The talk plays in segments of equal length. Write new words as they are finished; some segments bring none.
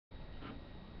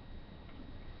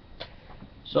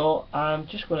So I'm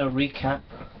just going to recap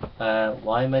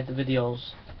why I made the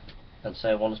videos and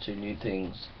say one or two new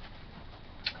things.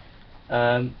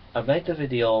 I made the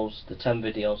videos, the 10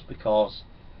 videos, because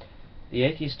the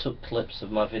atheists took clips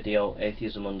of my video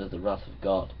Atheism Under the Wrath of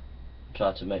God and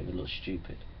tried to make me look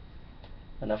stupid.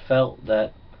 And I felt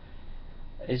that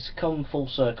it's come full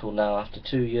circle now after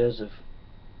 2 years of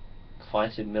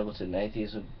fighting militant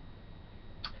atheism,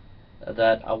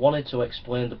 that I wanted to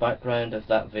explain the background of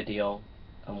that video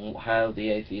and how the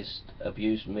atheists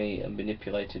abused me and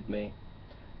manipulated me,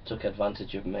 took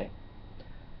advantage of me.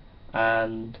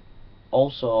 And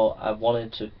also I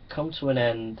wanted to come to an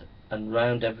end and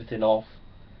round everything off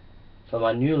for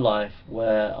my new life,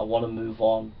 where I want to move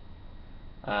on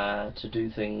to do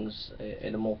things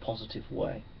in a more positive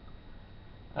way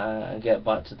and get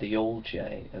back to the old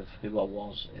Jay of who I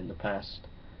was in the past,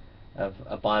 of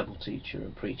a Bible teacher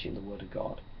and preaching the Word of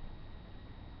God.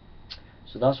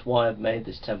 So that's why I've made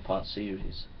this 10-part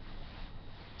series.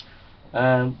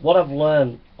 What I've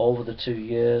learned over the 2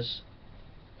 years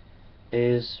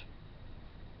is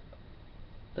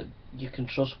that you can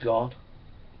trust God,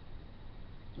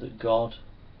 that God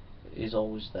is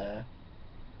always there,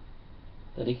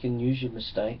 that He can use your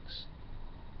mistakes,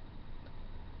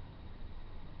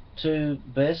 to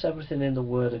base everything in the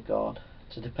Word of God,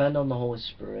 to depend on the Holy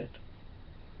Spirit,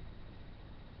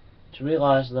 to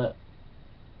realise that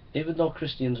even though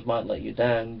Christians might let you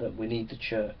down, that we need the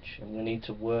church and we need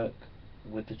to work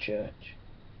with the church,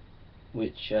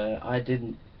 which I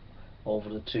didn't over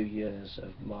the 2 years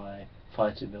of my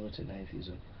fighting militant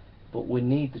atheism. But we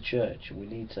need the church. We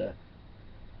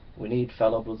need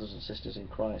fellow brothers and sisters in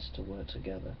Christ to work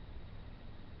together.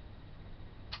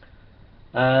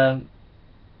 That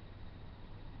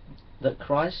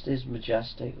Christ is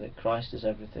majestic, that Christ is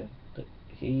everything, that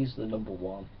He's the number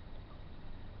one,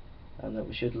 and that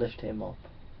we should lift Him up,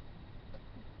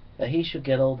 that He should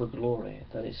get all the glory,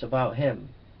 that it's about Him,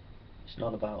 it's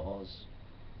not about us,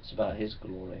 it's about His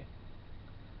glory.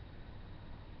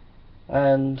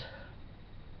 And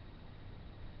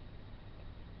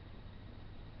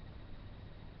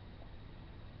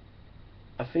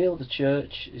I feel the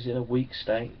church is in a weak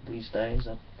state these days.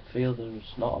 I feel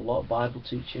there's not a lot of Bible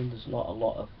teaching, there's not a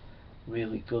lot of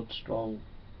really good, strong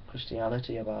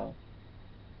Christianity about.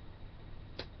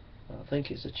 I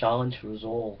think it's a challenge for us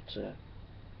all to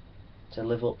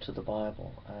live up to the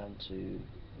Bible and to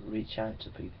reach out to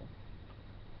people.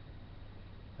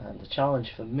 And the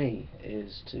challenge for me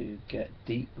is to get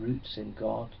deep roots in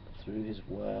God through His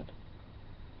Word,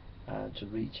 and to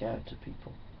reach out to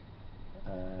people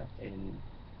in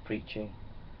preaching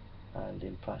and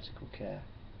in practical care,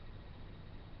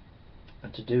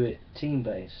 and to do it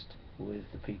team-based with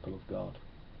the people of God.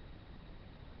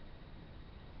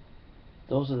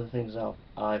 Those are the things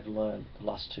I've learned the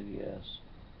last 2 years.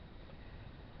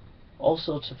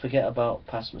 Also, to forget about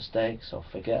past mistakes, or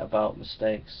forget about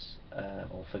mistakes,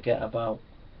 or forget about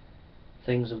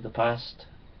things of the past.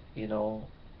 You know,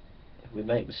 if we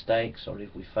make mistakes or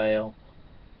if we fail,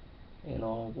 you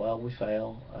know, well, we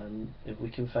fail, and if we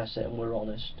confess it and we're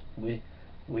honest, we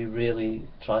really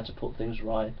try to put things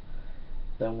right,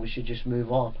 then we should just move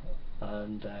on.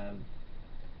 And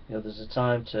you know, there's a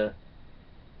time to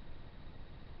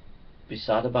be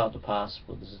sad about the past,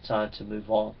 but there's a time to move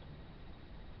on.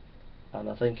 And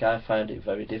I think I found it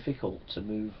very difficult to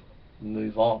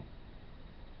move on,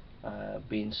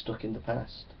 being stuck in the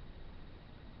past.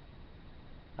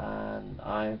 And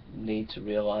I need to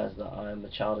realise that I'm a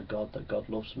child of God, that God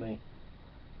loves me,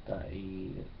 that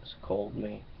He has called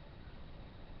me,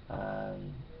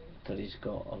 and that He's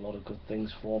got a lot of good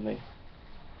things for me,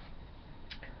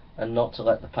 and not to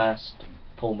let the past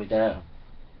pull me down.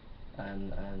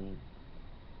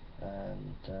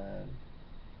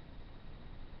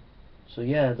 So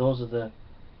yeah, those are the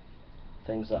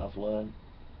things that I've learned.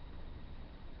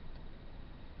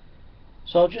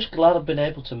 So I'm just glad I've been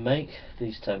able to make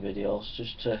these 10 videos,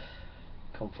 just to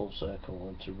come full circle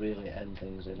and to really end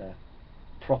things in a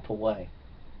proper way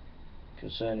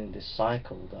concerning this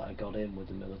cycle that I got in with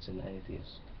the militant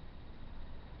atheists.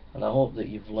 And I hope that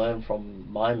you've learned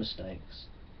from my mistakes,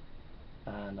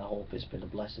 and I hope it's been a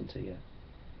blessing to you.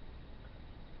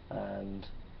 And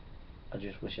I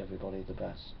just wish everybody the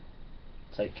best.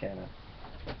 Take care now.